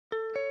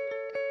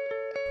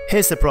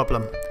Here's the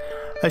problem.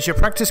 As your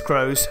practice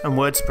grows and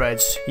word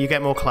spreads, you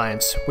get more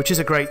clients, which is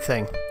a great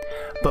thing.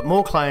 But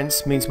more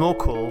clients means more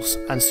calls,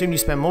 and soon you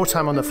spend more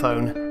time on the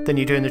phone than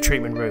you do in the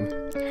treatment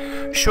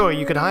room. Sure,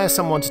 you could hire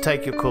someone to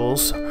take your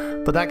calls,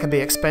 but that can be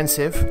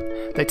expensive.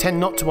 They tend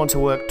not to want to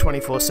work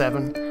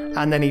 24/7,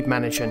 and they need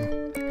managing.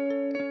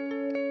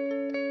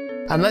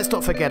 And let's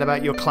not forget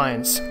about your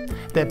clients.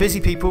 They're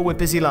busy people with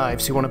busy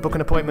lives who want to book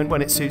an appointment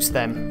when it suits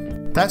them.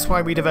 That's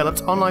why we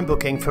developed online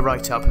booking for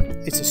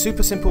WriteUpp. It's a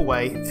super simple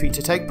way for you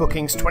to take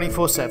bookings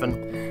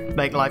 24/7,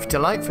 make life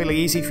delightfully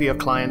easy for your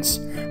clients,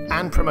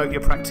 and promote your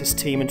practice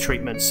team and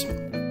treatments.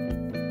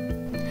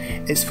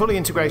 It's fully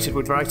integrated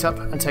with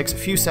WriteUpp and takes a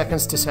few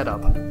seconds to set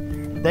up.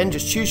 Then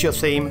just choose your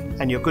theme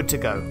and you're good to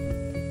go.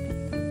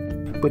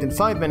 Within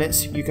 5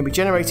 minutes, you can be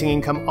generating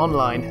income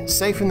online,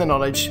 safe in the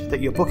knowledge that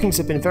your bookings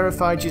have been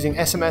verified using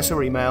SMS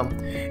or email,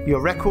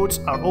 your records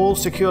are all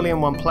securely in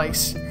one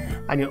place,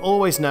 and you'll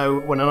always know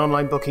when an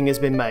online booking has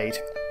been made.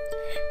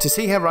 To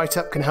see how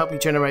WriteUpp can help you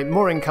generate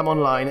more income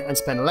online and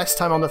spend less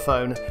time on the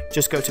phone,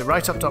 just go to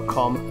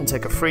writeup.com and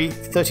take a free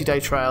 30-day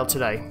trial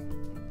today.